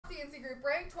CNC group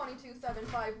break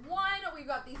 22751. We've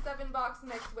got the 7-box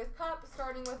mix with cup,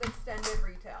 starting with extended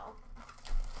retail.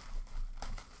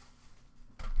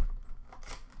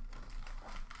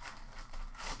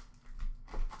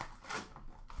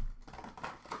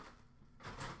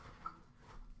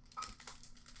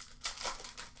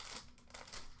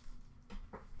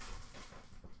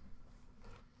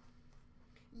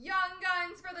 Young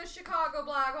Guns for the Chicago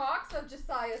Blackhawks of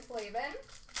Josiah Slavin.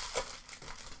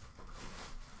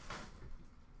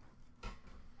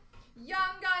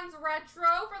 Young Guns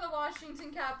Retro for the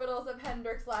Washington Capitals of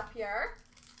Hendrix Lapierre.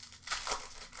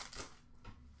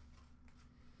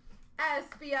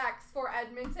 SBX for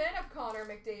Edmonton of Connor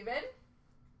McDavid.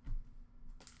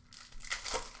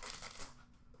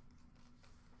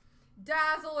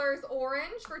 Dazzlers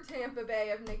Orange for Tampa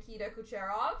Bay of Nikita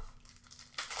Kucherov.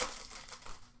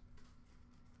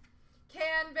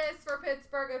 Canvas for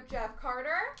Pittsburgh of Jeff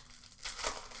Carter.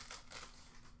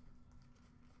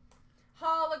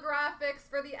 Holographics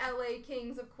for the LA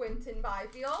Kings of Quinton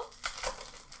Byfield.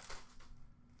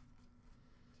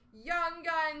 Young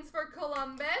Guns for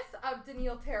Columbus of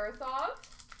Daniil Tarasov.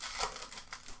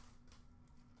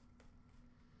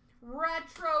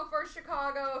 Retro for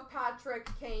Chicago of Patrick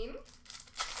Kane.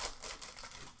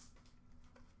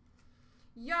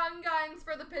 Young Guns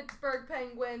for the Pittsburgh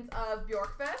Penguins of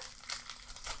Bjorkfist.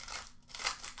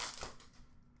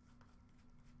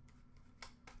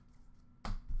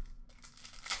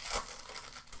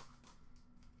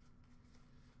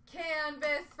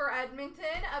 Canvas for Edmonton,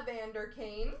 Evander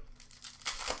Kane.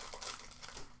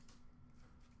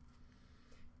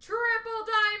 Triple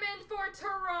Diamond for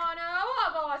Toronto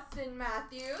of Austin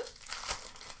Matthews.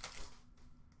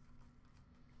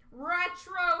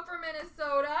 Retro for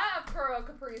Minnesota of Kirill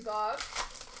Kaprizov.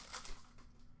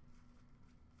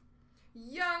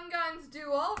 Young Guns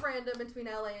Duel, random between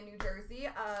LA and New Jersey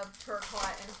of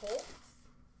Turcotte and Holtz.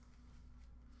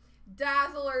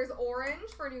 Dazzlers Orange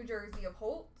for New Jersey of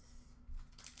Holtz.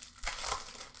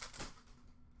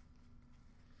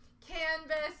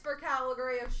 Canvas for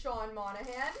Calgary of Sean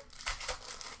Monahan.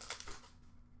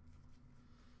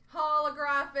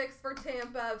 Holographics for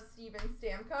Tampa of Steven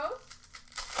Stamkos.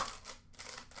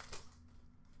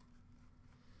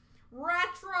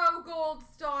 Retro Gold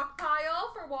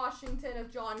Stockpile for Washington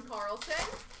of John Carlson.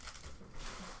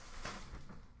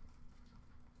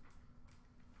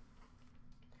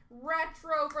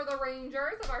 Retro for the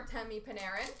Rangers of Artemi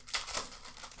Panarin.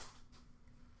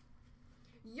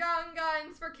 Young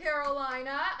Guns for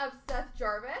Carolina of Seth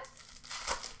Jarvis.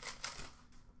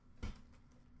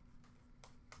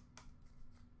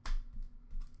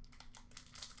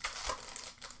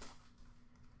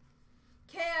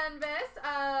 Canvas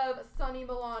of Sonny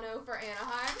Milano for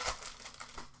Anaheim.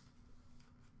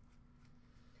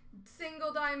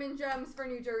 Single Diamond Gems for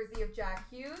New Jersey of Jack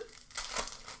Hughes.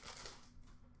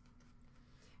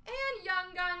 And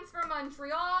Young Guns for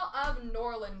Montreal of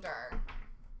Norlinder.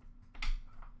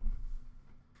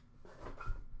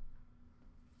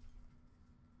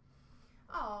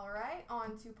 All right,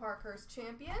 on to Parkhurst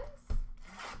Champions.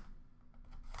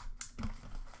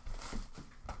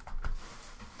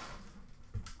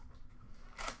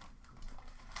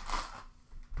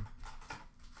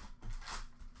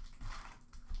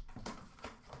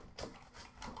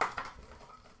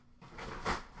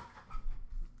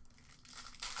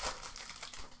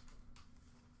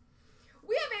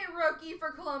 Rookie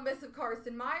for Columbus of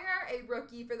Carson Meyer, a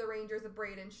rookie for the Rangers of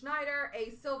Braden Schneider, a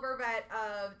silver vet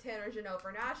of Tanner Jeannot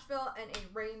for Nashville, and a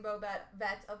rainbow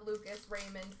vet of Lucas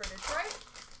Raymond for Detroit.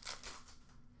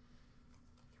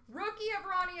 Rookie of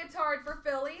Ronnie Attard for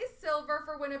Philly, silver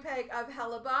for Winnipeg of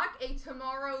Hellebuck, a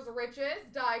Tomorrow's Riches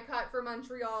die cut for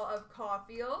Montreal of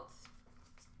Caulfield.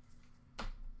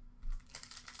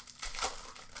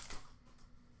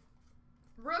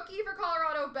 Rookie for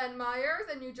Colorado, Ben Myers,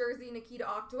 and New Jersey, Nikita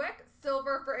Oktowick.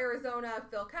 Silver for Arizona of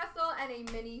Phil Kessel, and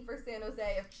a mini for San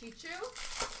Jose of Chichu.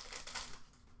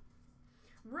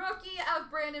 Rookie of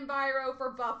Brandon Biro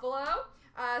for Buffalo.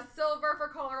 Silver for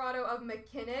Colorado of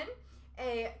McKinnon.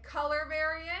 A color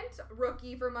variant,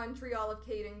 rookie for Montreal of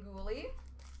Caden Gooley.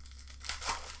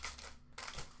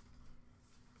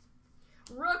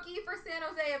 Rookie for San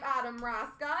Jose of Adam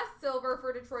Raska, silver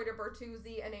for Detroit of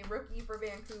Bertuzzi, and a rookie for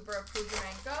Vancouver of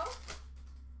Kuzmenko.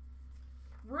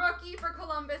 Rookie for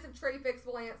Columbus of Trey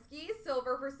Fix-Wolansky,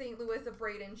 silver for St. Louis of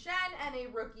Braden Shen, and a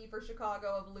rookie for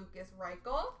Chicago of Lucas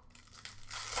Reichel.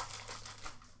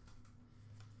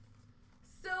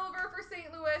 Silver for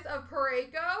St. Louis of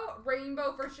Parayko,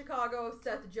 rainbow for Chicago of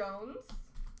Seth Jones.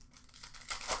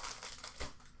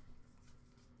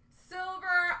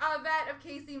 Silver, a vet of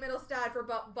Casey Middlestad for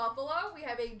Buffalo. We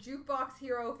have a Jukebox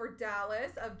Hero for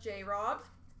Dallas of J-Rob.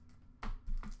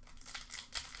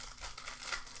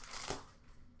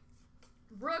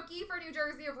 Rookie for New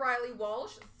Jersey of Riley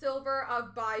Walsh. Silver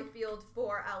of Byfield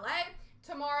for LA.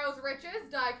 Tomorrow's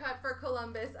Riches, die cut for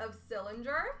Columbus of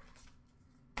Sillinger.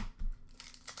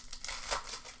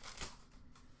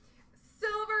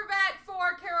 Silver vet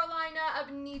for Carolina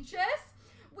of Nietzsche's.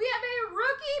 We have a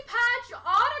rookie patch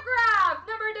autograph,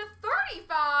 number to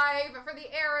 35 for the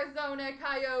Arizona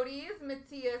Coyotes,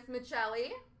 Matias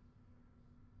Michelli.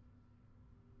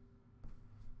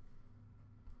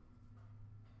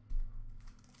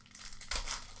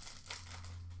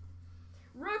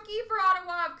 Rookie for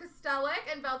Ottawa of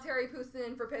Kostelic and Valtteri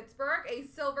Puustinen for Pittsburgh. A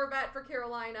silver vet for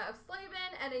Carolina of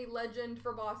Slavin and a legend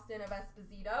for Boston of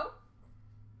Esposito.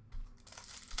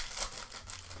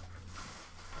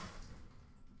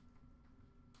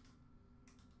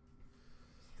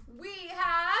 We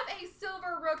have a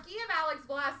silver rookie of Alex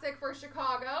Vlasic for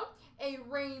Chicago. A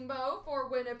rainbow for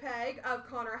Winnipeg of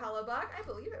Connor Hellebuck. I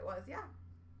believe it was, yeah.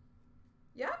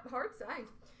 Yep, hard sign.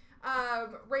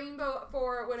 Rainbow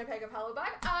for Winnipeg of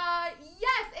Hellebuck.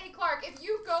 Yes, A. Clark, if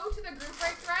you go to the group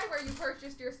break thread where you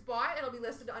purchased your spot, it'll be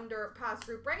listed under past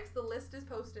group breaks. The list is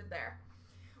posted there.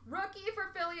 Rookie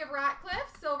for Philly of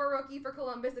Ratcliffe. Silver rookie for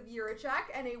Columbus of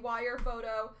Juracek. And a wire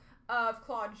photo of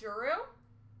Claude Giroux.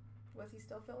 Was he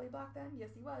still Philly back then?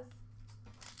 Yes, he was.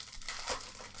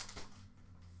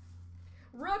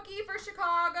 Rookie for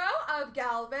Chicago of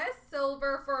Galvis.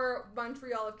 Silver for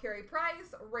Montreal of Carey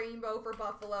Price. Rainbow for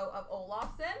Buffalo of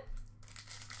Olofsson.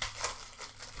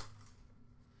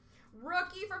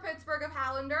 Rookie for Pittsburgh of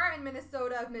Hallander and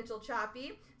Minnesota of Mitchell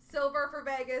Chaffee. Silver for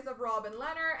Vegas of Robin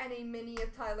Leonard. And a mini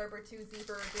of Tyler Bertuzzi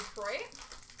for Detroit.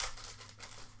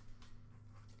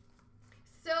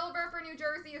 Silver for New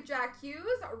Jersey of Jack Hughes.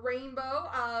 Rainbow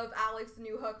of Alex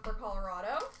Newhook for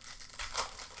Colorado.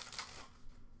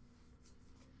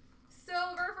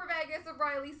 Silver for Vegas of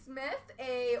Riley Smith.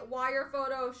 A wire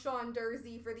photo of Sean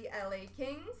Dursey for the LA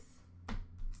Kings.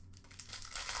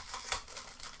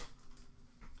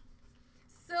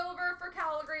 Silver for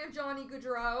Calgary of Johnny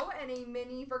Gaudreau. And a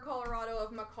mini for Colorado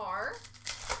of Makar.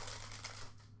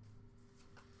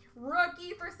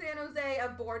 Rookie for San Jose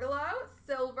of Bordelot.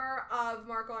 Silver of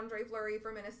Marc-Andre Fleury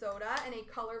for Minnesota. And a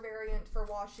color variant for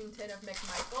Washington of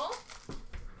McMichael.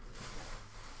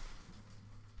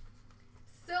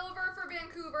 Silver for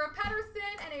Vancouver of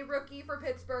Pettersson. And a rookie for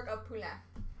Pittsburgh of Poulin.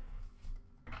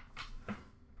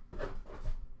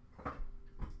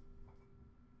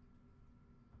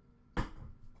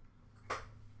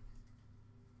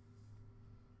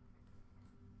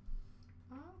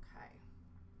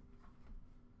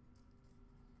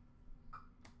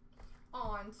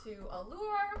 On to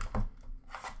Allure.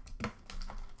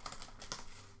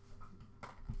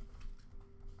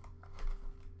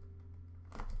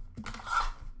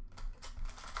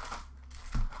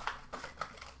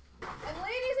 And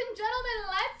ladies and gentlemen,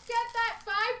 let's get that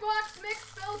 5-box mix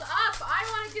filled up. I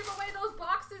want to give away those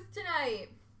boxes tonight.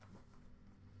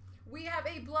 We have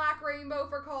a black rainbow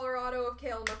for Colorado of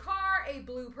Cale Makar, a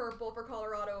blue-purple for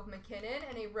Colorado of McKinnon,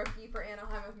 and a rookie for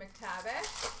Anaheim of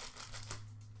McTavish.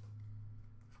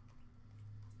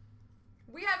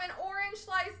 We have an orange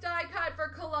slice die cut for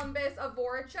Columbus of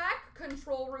Voracek,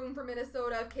 control room for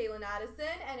Minnesota of Kalen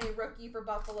Addison, and a rookie for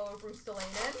Buffalo of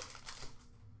Rustalainen.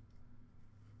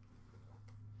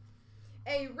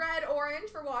 A red-orange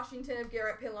for Washington of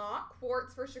Garrett Pilon,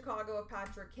 quartz for Chicago of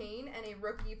Patrick Kane, and a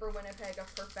rookie for Winnipeg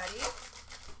of Perfetti.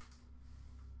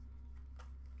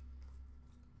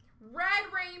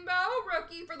 Red rainbow,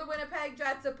 rookie for the Winnipeg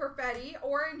Jets of Perfetti.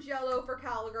 Orange yellow for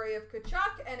Calgary of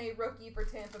Kachuk. And a rookie for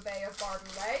Tampa Bay of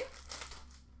Barboulay.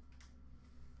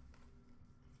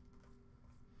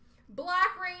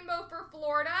 Black rainbow for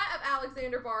Florida of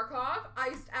Alexander Barkov.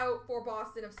 Iced out for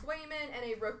Boston of Swayman. And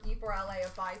a rookie for LA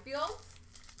of Byfield.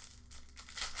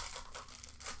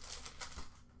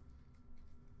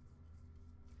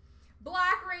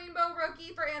 Black rainbow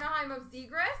rookie for Anaheim of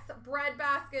Zegras. Bread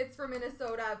baskets for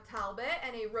Minnesota of Talbot.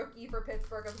 And a rookie for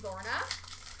Pittsburgh of Zorna.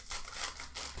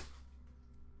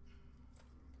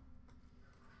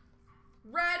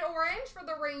 Red-orange for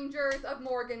the Rangers of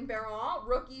Morgan Barron.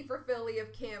 Rookie for Philly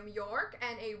of Cam York.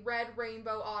 And a red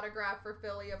rainbow autograph for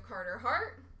Philly of Carter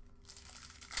Hart.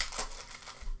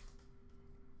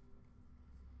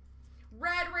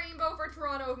 Red rainbow for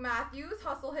Toronto of Matthews.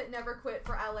 Hustle Hit Never Quit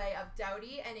for LA of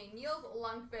Doughty. And a Niels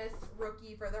Lundqvist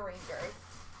rookie for the Rangers.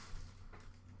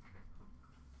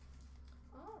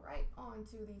 All right, on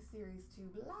to the Series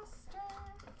 2 Blaster.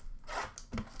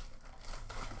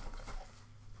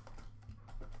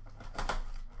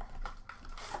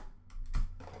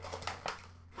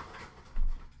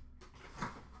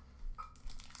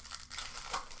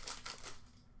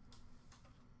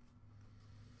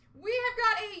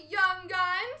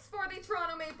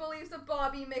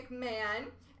 Bobby McMahon,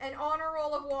 an honor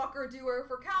roll of Walker Duehr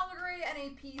for Calgary, and a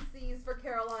PCs for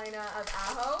Carolina of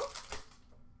Aho.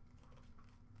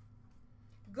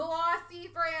 Glossy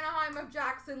for Anaheim of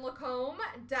Jackson Lacombe,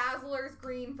 Dazzlers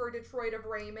green for Detroit of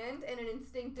Raymond, and an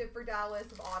Instinctive for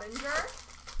Dallas of Ottinger.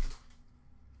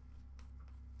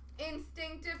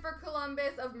 Instinctive for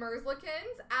Columbus of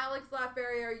Merzlikins, Alex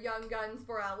Laferriere Young Guns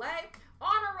for LA,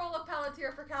 honor roll of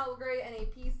Pelletier for Calgary, and a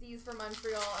PCs for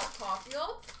Montreal of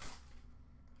Caulfield.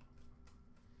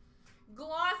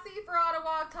 Glossy for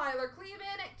Ottawa of Tyler Kleeman,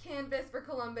 Canvas for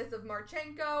Columbus of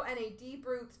Marchenko, and a Deep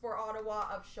Roots for Ottawa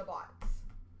of Shabbat.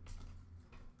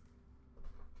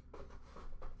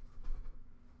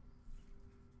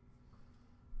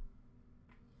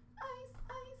 Ice,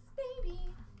 ice, baby.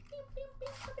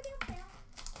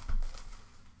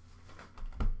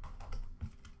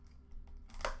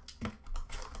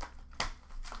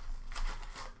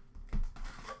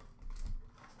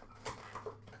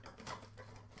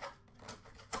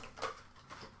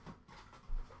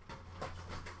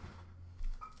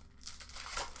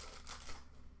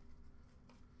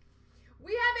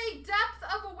 We have a Depth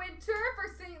of a Winter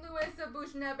for St. Louis of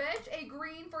Buchnevich, a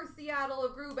green for Seattle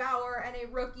of Grubauer, and a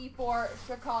rookie for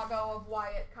Chicago of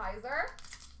Wyatt Kaiser.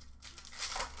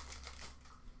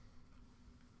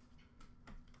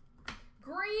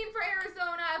 Green for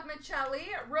Arizona of Michelli,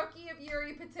 rookie of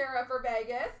Yuri Patera for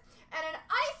Vegas, and an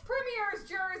Ice Premier's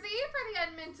jersey for the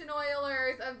Edmonton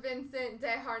Oilers of Vincent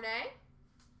Desharnais.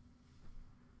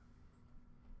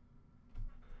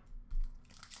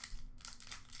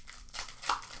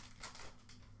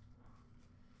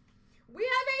 We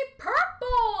have a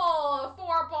purple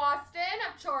for Boston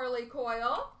of Charlie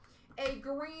Coyle, a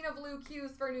green of Luke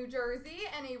Hughes for New Jersey,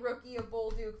 and a rookie of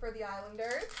Bolduc for the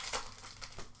Islanders.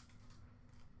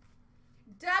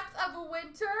 Depth of a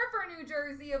Winter for New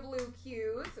Jersey of Luke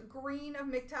Hughes, green of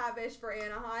McTavish for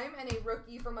Anaheim, and a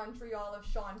rookie for Montreal of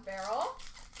Sean Farrell.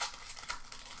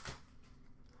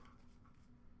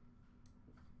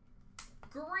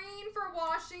 Green for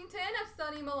Washington of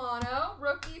Sonny Milano,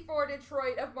 rookie for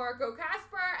Detroit of Marco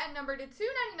Casper, and number to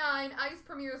 299, Ice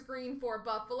Premier's green for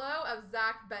Buffalo of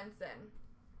Zach Benson.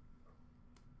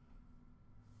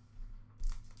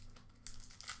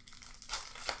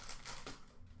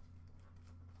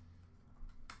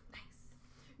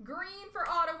 Green for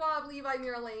Ottawa of Levi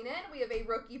Miralainen. We have a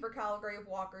rookie for Calgary of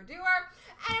Walker Duehr.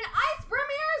 And Ice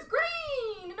Premier's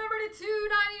green, number to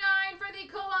 299 for the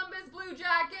Columbus Blue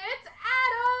Jackets,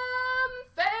 Adam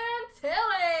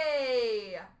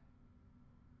Fantilli.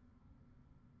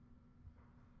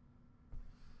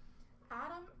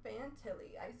 Adam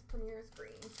Fantilli, Ice Premier's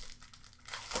green.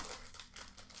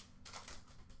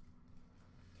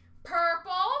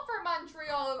 Purple for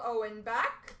Montreal of Owen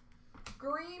Beck.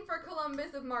 Green for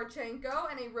Columbus of Marchenko,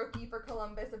 and a rookie for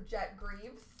Columbus of Jet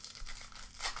Greaves.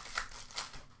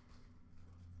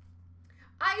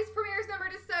 Ice Premier's number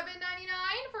to 799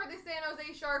 for the San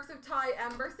Jose Sharks of Ty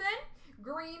Emberson.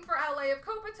 Green for LA of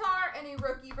Kopitar, and a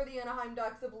rookie for the Anaheim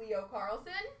Ducks of Leo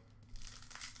Carlson.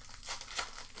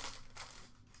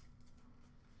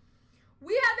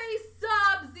 We have a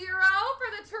Sub-Zero for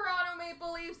the Toronto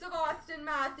Maple Leafs of Austin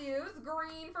Matthews.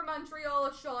 Green for Montreal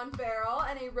of Sean Farrell,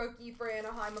 and a rookie for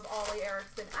Anaheim of Ollie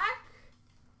Eriksson Ek.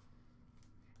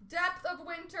 Depth of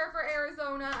Winter for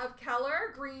Arizona of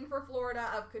Keller. Green for Florida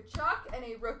of Kachuk, and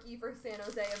a rookie for San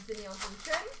Jose of Daniil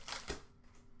Buchan.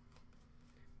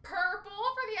 Purple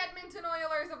for the Edmonton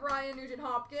Oilers of Ryan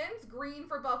Nugent-Hopkins. Green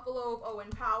for Buffalo of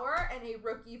Owen Power, and a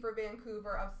rookie for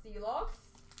Vancouver of Seelos.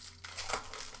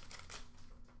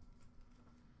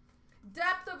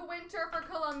 Depth of Winter for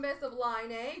Columbus of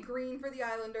Line A, green for the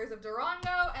Islanders of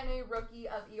Durango, and a rookie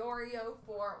of Iorio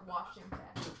for Washington.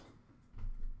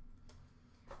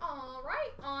 All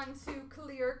right, on to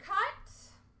Clear Cut.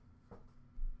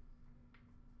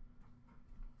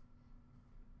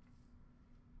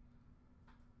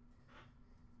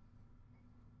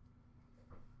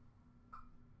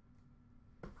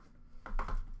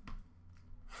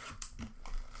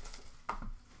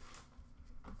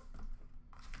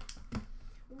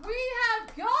 We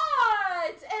have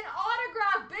got an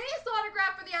autograph, base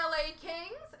autograph for the LA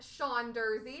Kings, Sean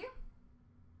Durzi.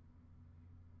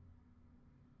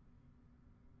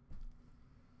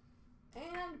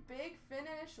 And big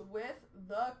finish with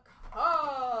the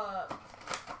cup.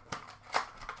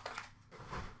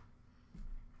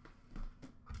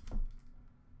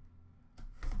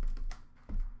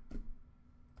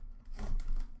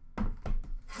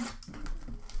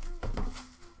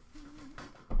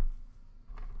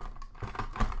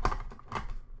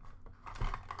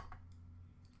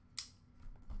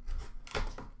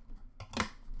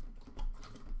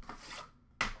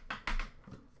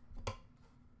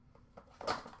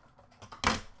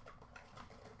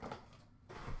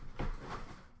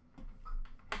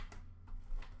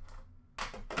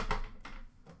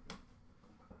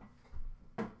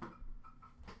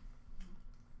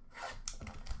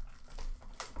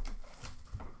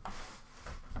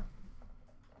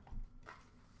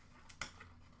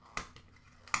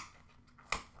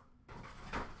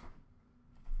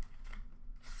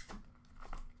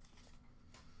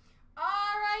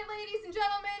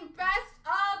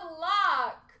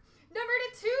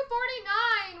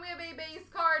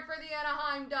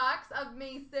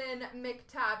 Mason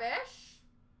McTavish.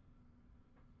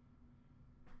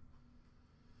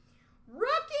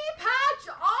 Rookie patch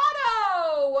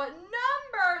auto,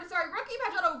 rookie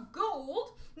patch auto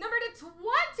gold, number to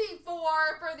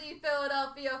 24 for the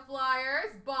Philadelphia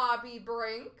Flyers, Bobby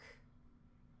Brink.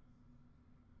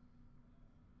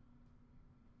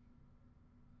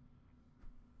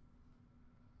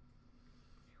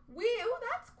 Ooh,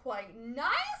 that's quite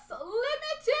nice.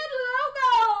 Limited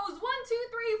logos, 1, 2,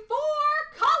 3, 4,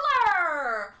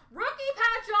 color. Rookie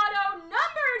patch auto,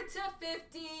 numbered to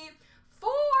 50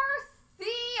 for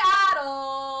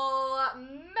Seattle,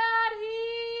 Matty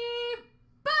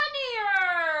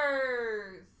Beniers.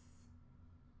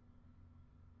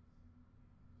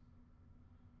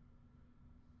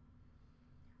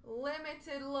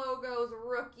 Limited logos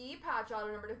rookie, patch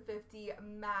auto number to 50,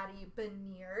 Matty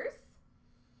Beniers.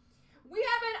 We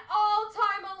have an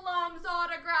all-time alums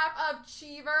autograph of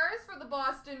Cheevers for the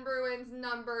Boston Bruins,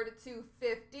 numbered to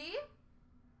 50.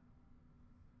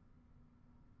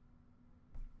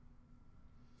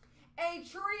 A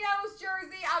trios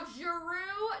jersey of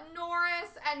Giroux,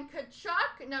 Norris, and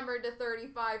Tkachuk, numbered to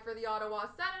 35 for the Ottawa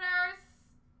Senators.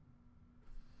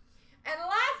 And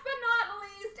last but not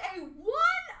least, a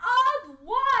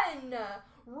one-of-one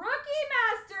Rookie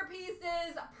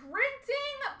Masterpieces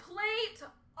Printing Plate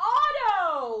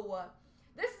Auto.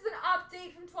 This is an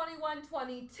update from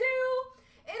 21-22.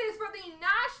 It is for the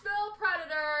Nashville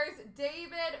Predators,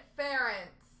 David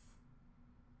Ferentz.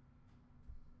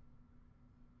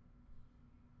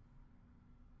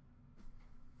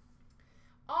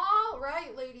 All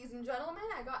right, ladies and gentlemen,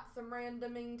 I got some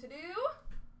randoming to do.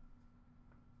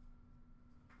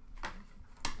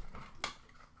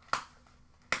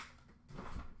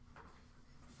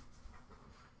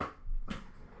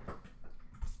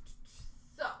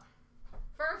 So,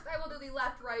 first I will do the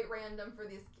left-right random for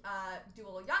this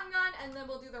dual Young Gun, and then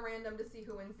we'll do the random to see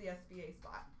who wins the SBA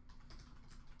spot.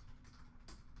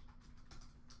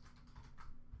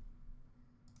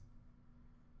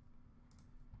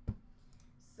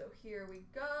 So here we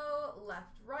go,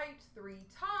 left, right, 3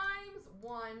 times,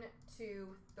 1,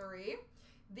 2, 3.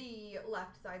 The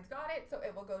left side's got it, so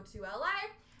it will go to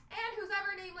LA. And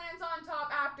whoever name lands on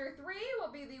top after 3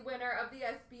 will be the winner of the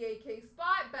SBA case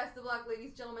spot. Best of luck, ladies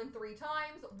and gentlemen, 3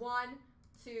 times, 1,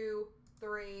 2,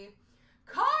 3.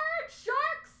 Card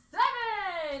Shark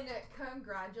 7!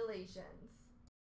 Congratulations.